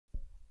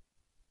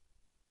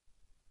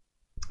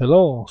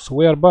Hello, so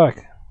we are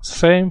back.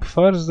 Same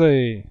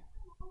Thursday.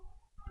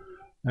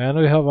 And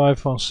we have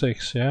iPhone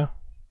 6, yeah?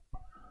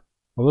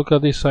 Well, look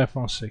at this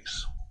iPhone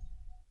 6.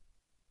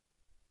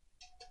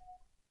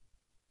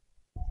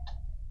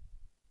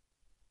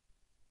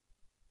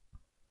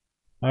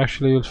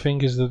 Actually, you'll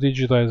think it's the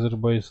digitizer,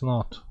 but it's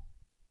not.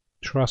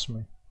 Trust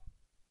me.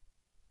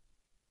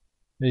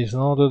 It's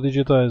not the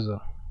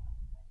digitizer.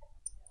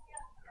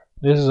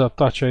 This is a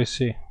Touch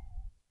IC.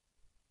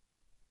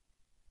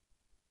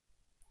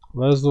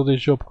 Let's do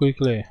this job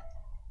quickly.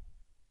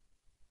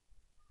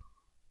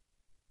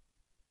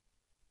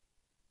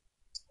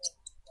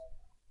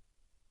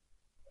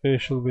 It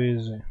should be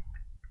easy.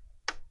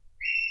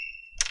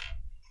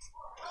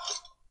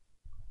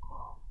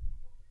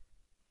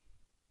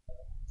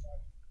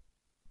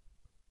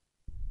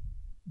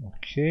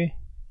 Okay.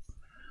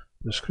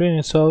 The screen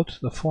is out.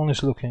 The phone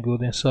is looking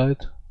good inside.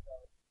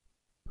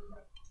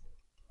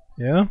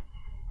 Yeah.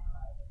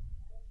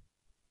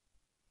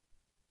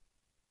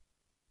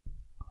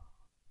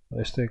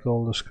 Let's take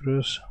all the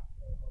screws.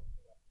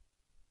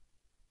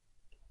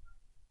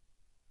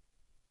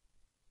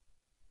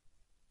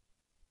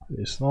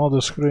 It's not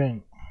the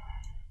screen.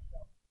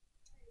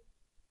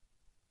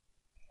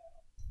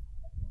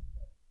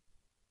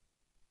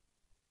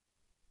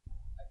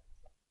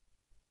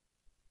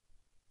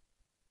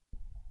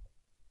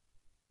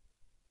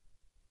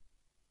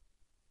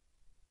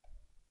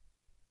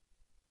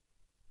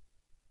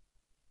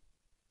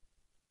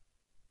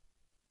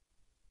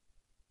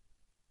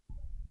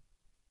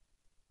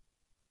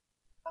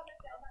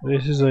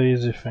 This is an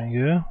easy thing,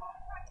 yeah?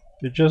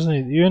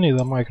 You need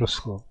a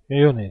microscope.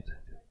 You need,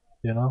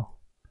 you know?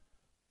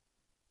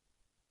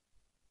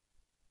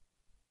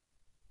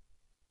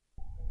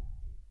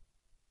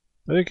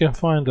 You can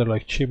find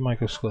like cheap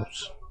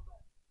microscopes.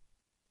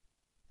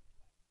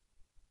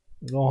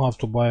 You don't have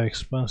to buy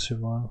expensive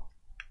one.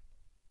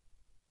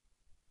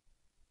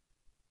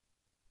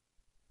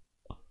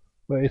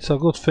 But it's a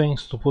good thing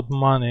to put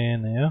money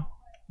in, yeah?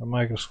 A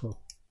microscope.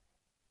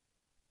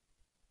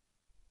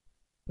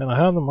 And I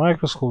had a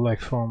microscope like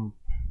from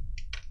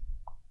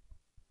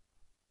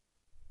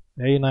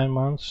 8-9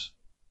 months,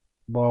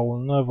 but I will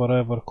never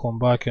ever come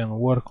back and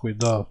work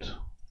without,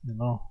 you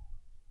know?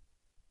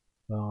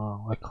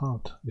 I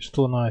can't, it's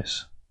too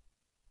nice.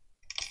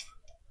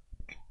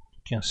 You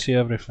can see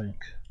everything.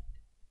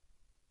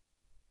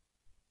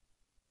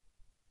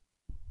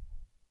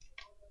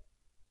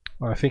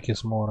 I think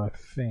it's more, I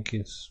think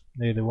it's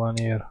nearly 1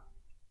 year.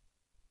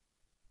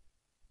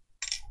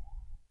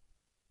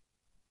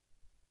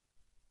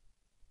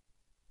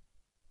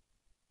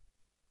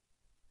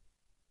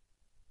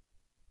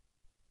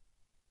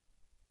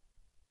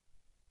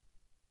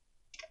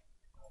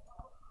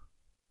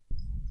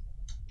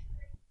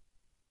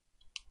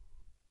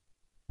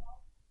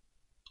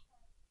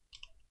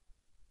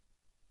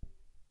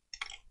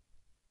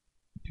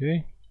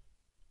 Okay.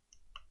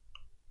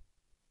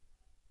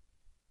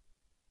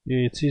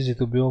 Yeah, it's easy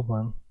to be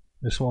open.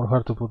 It's more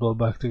hard to put all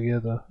back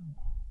together.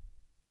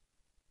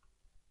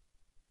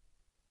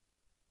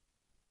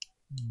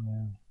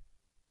 Yeah.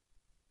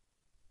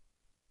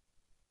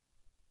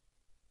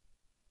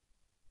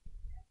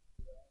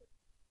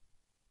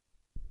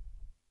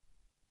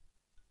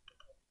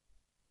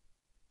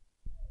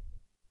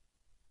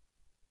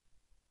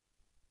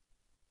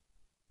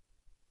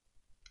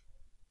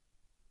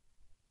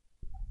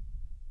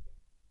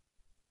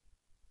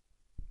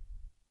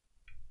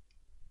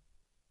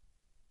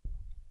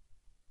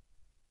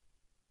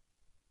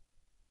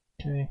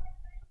 Okay.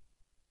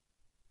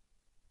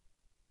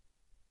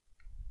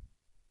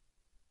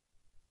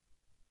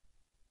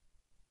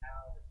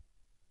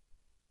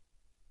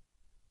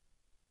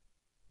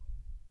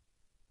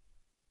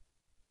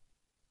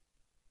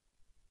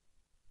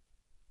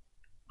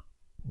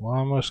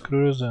 One more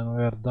screws and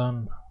we are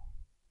done.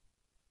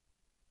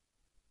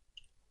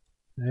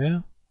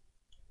 Yeah.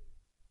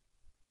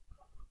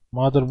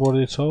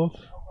 Motherboard is out.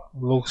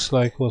 Looks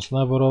like was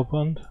never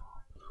opened.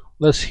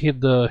 Let's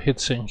hit the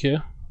heatsink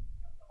here.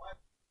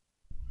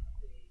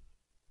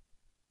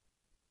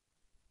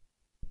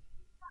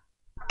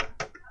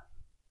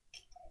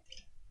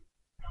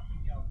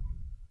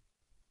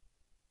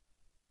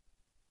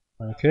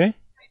 Okay.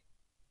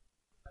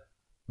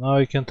 Now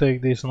you can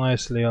take this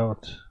nicely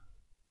out.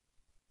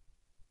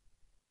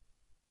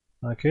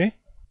 Okay.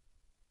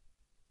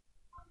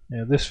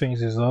 Yeah, this thing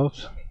is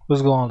out.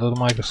 Let's go under the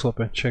microscope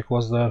and check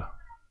what's there.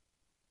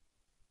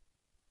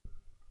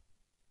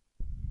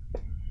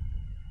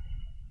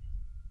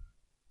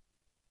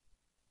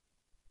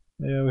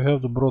 Yeah, we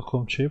have the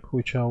Broadcom chip,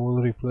 which I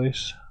will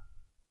replace.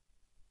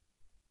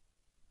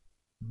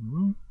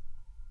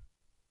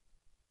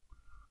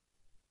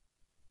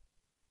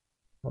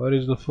 Where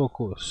is the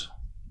focus?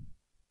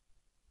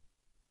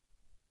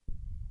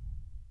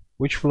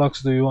 Which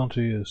flux do you want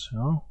to use?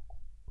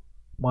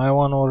 My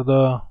one or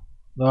the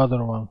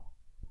other one?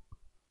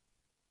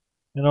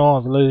 You know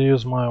what, let's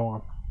use my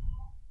one.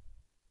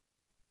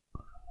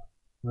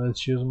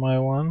 Let's use my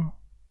one.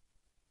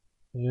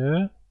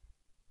 Yeah.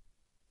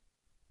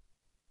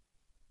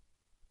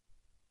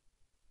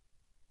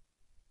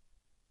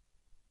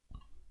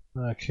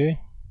 Okay,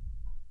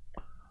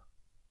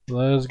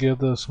 let's get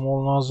the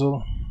small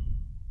nozzle.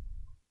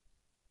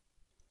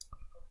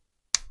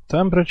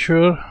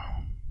 Temperature,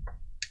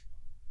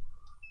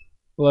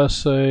 let's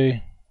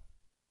say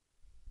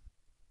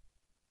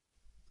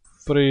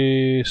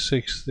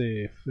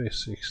 360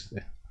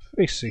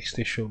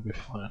 should be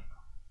fine.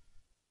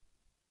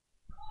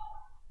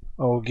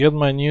 I'll get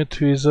my new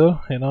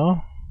tweezer, you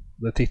know,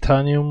 the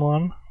titanium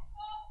one.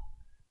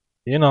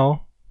 You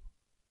know,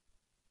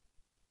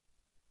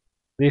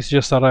 this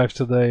just arrived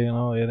today, you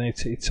know, and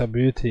it's a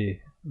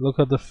beauty. Look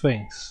at the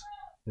things.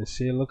 You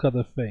see, look at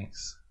the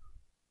things.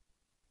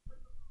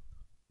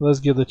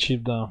 Let's get the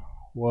chip down.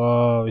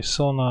 Wow, it's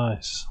so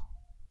nice.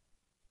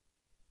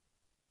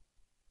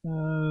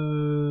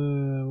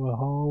 Well,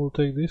 how will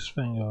take this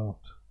thing out?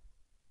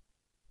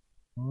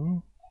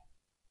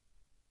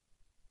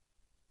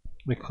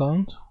 We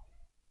can't.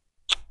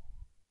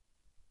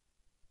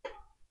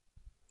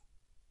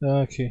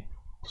 Okay,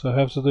 so I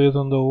have to do it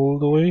on the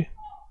old way.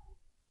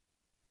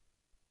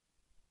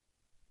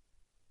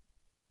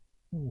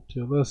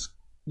 Okay, let's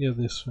get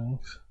these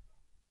things.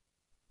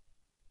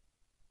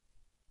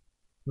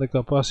 The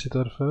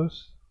capacitor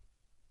first.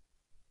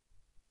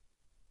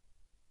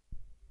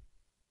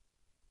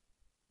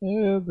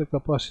 Yeah, the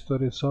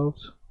capacitor is out.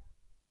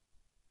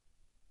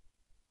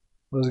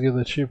 Let's get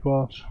the chip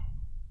out.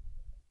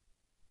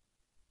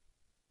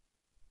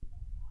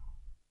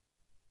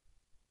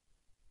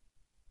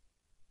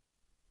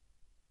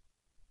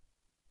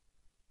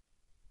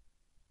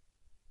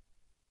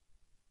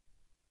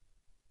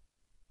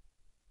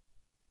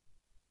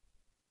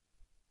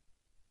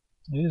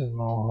 This is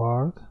not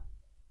hard.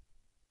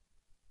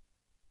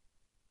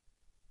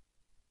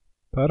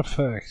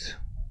 Perfect.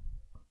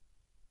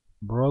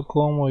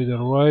 Broadcom with the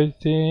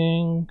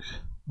writing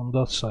on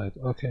that side.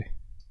 Okay.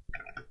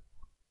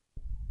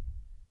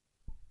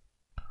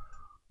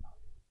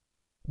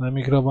 Let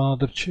me grab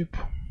another chip.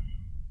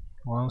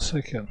 1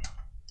 second.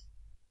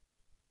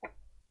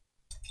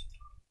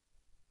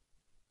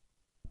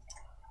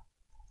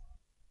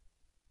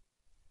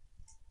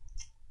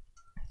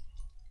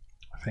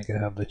 I think I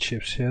have the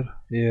chips here.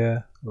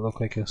 Yeah,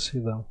 look, I can see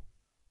them.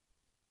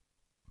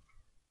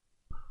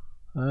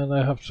 And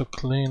I have to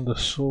clean the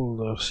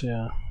solders,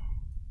 yeah.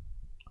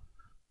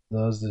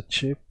 That's the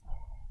chip.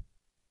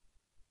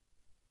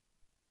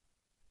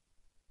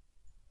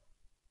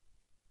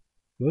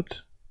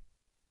 Good.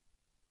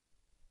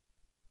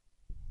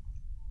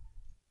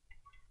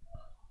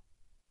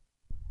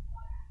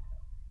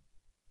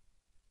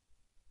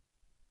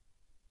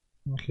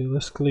 Okay,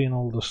 let's clean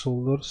all the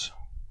solders.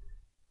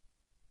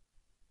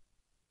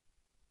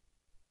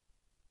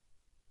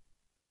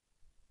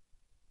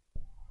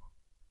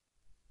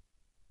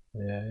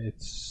 Yeah,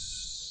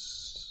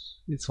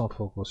 it's on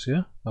focus,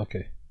 yeah?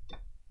 Okay.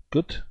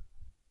 Good.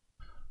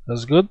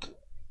 That's good.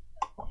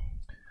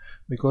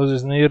 Because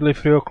it's nearly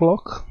 3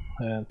 o'clock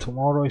and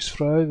tomorrow is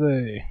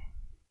Friday.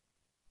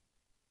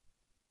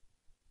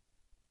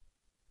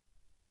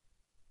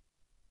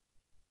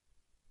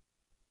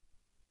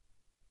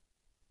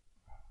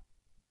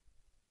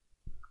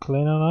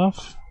 Clean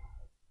enough?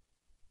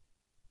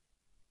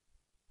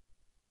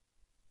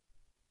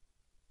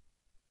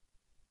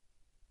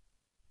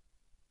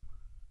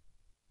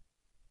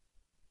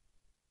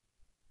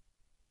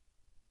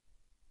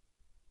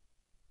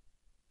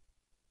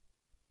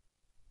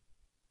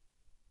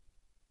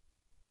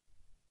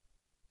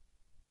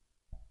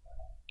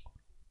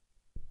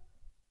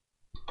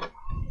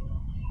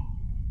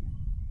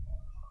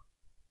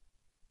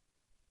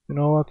 You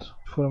know what?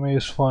 For me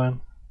it's fine.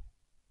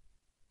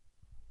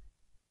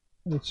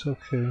 It's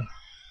okay.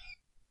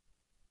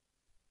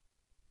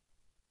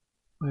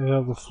 I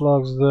have the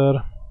flags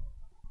there.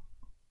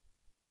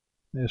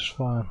 It's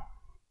fine.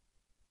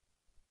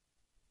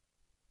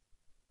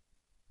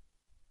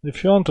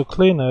 If you want to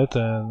clean it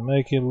and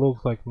make it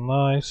look like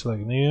nice, like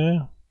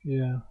new,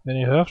 yeah, and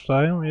you have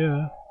time,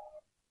 yeah.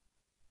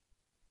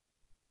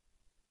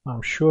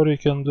 I'm sure you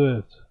can do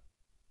it.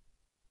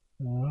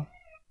 Yeah.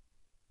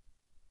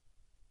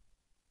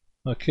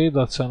 Okay,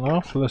 that's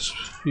enough. Let's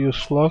use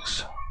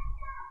flux.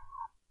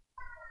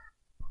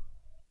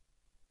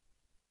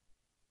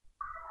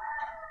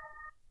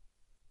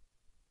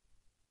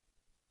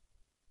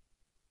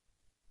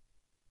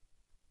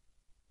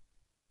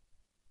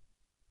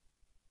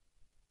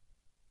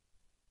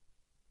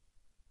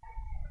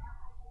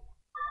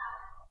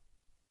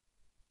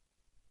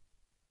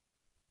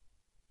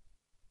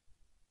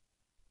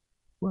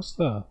 What's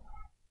that?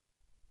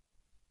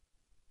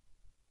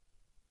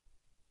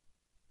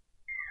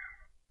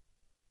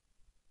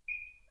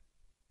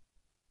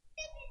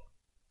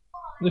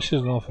 This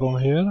is not from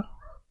here.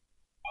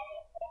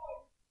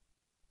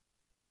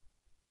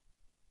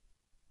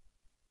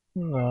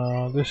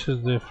 No, this is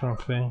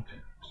different thing.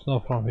 It's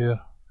not from here.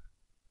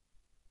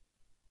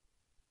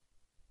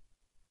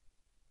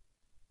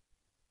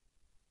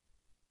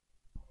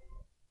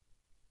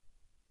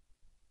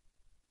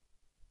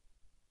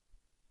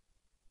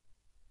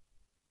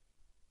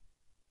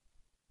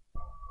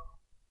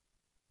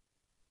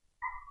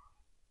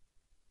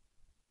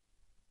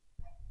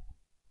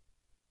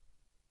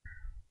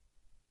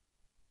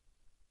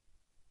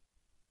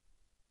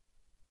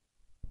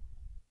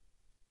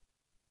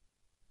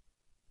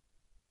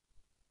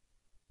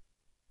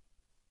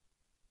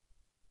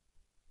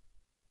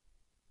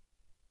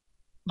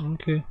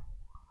 Okay.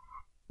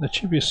 The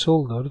chip is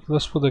soldered.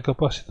 Let's put the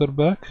capacitor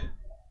back.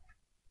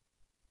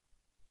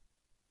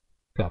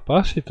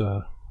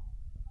 Capacitor?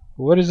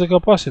 Where is the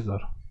capacitor?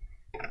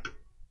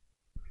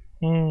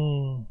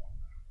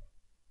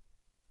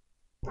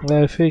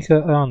 I think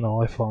oh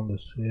no, I found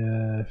it.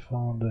 Yeah, I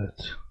found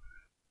it.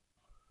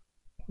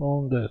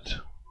 Found it.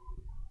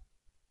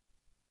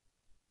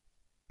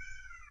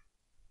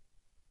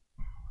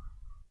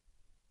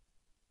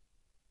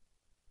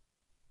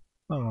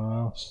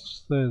 Oh,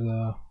 stay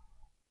there.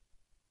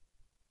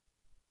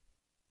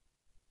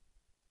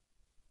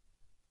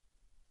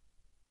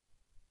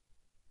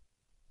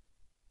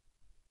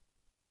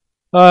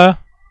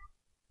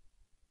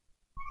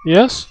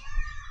 Yes?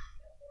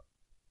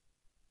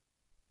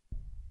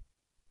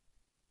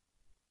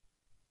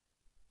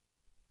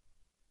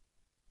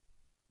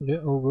 Yeah,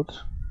 all good.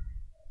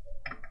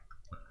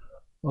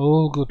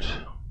 All good.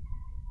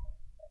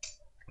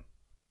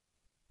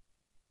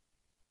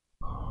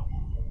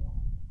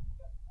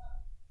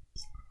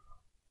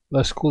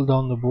 Let's cool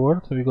down the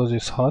board because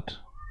it's hot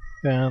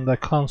and I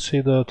can't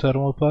see the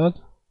thermal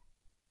pad.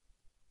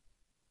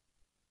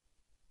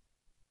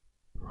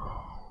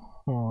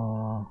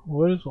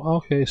 Where is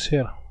okay, it's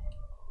here.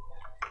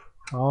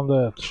 Found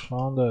it,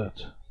 found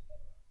it.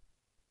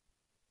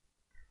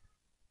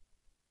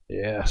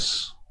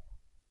 Yes.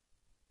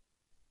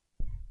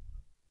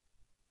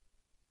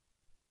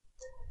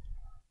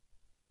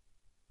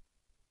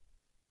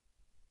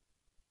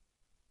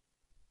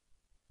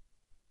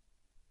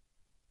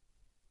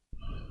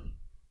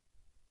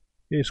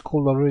 It's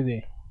cool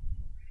already.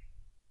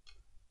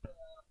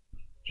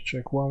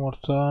 Check one more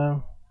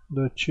time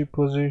the chip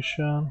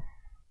position.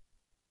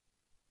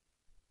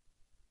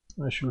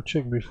 I should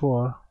check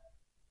before.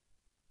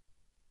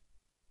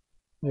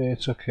 Yeah,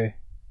 it's okay.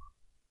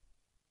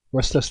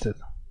 Let's test it.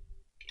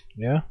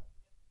 Yeah?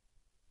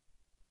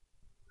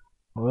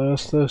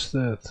 Let's test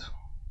it.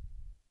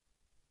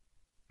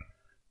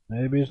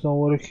 Maybe it's not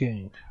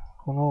working.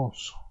 Who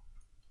knows?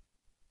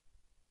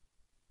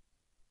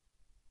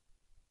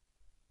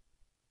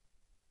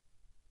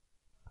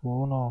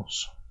 Who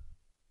knows?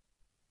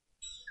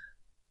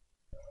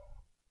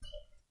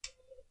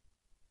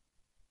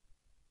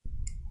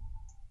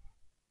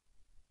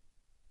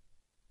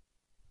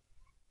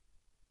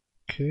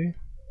 Okay.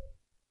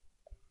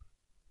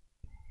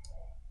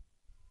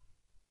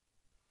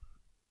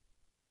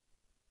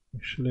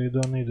 Actually, I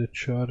don't need a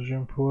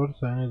charging port,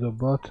 I need a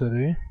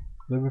battery.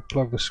 Let me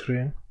plug the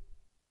screen.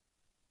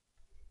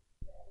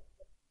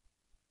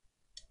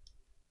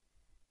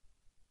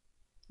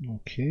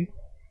 Okay.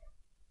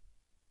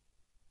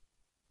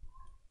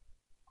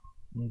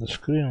 And the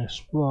screen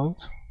is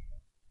plugged.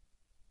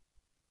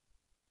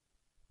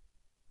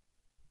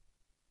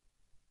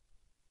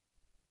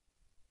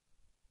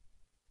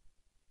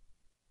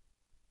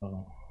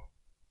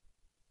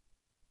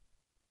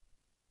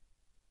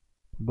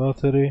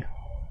 Battery.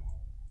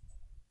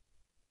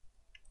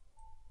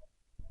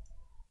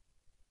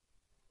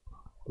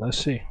 Let's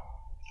see.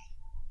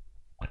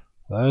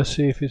 Let's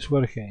see if it's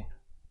working.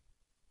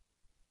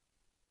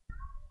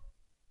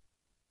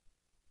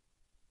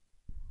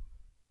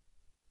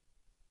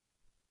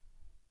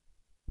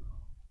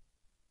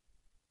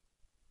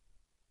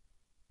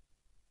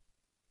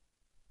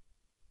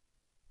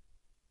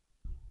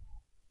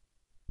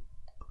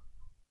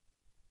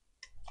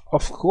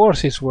 Of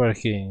course it's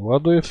working.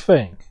 What do you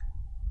think?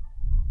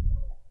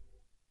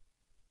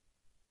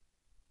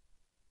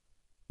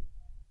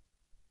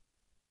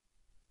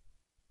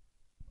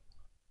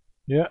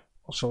 Yeah,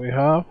 so we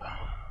have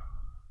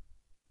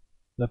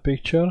the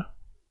picture.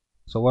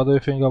 So what do you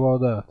think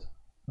about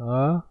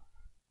that?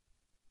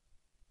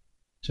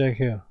 Check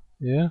here.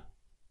 Yeah?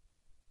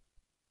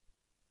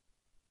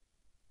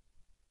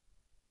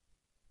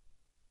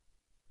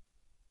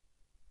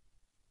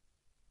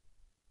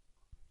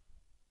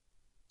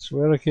 It's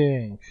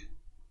working.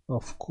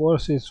 Of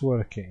course it's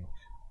working.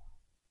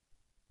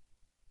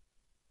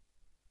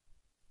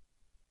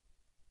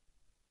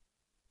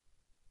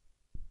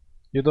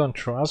 You don't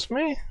trust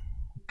me?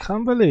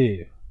 Can't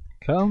believe.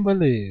 Can't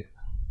believe.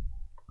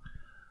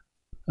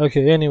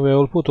 Okay, anyway,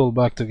 we'll put all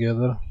back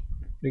together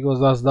because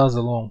that's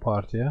the long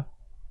part, yeah?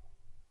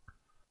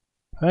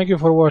 Thank you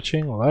for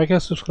watching. Like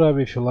and subscribe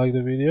if you like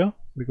the video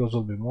because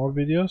there'll be more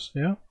videos,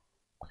 yeah?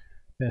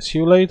 And see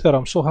you later.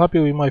 I'm so happy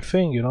with my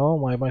thing, you know,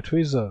 my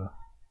tweezer.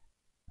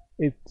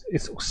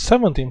 It's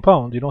 17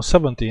 pounds, you know,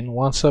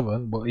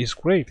 17, but it's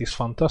great, it's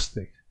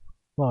fantastic.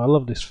 No, I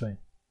love this thing.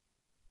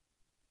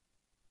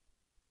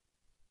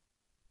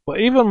 But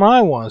even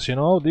my ones, you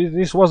know,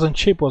 this wasn't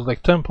cheap, it was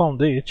like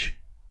 £10 each.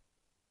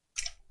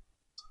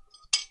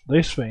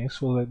 These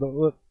things, well,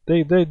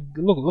 they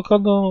look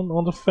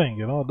on the thing,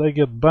 you know, they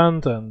get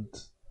bent and.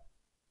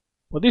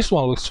 But this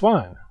one looks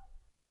fine.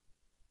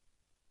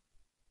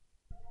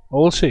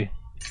 We'll see.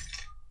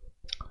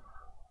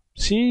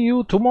 See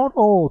you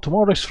tomorrow.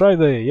 Tomorrow is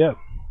Friday. Yeah.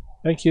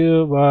 Thank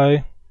you.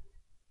 Bye.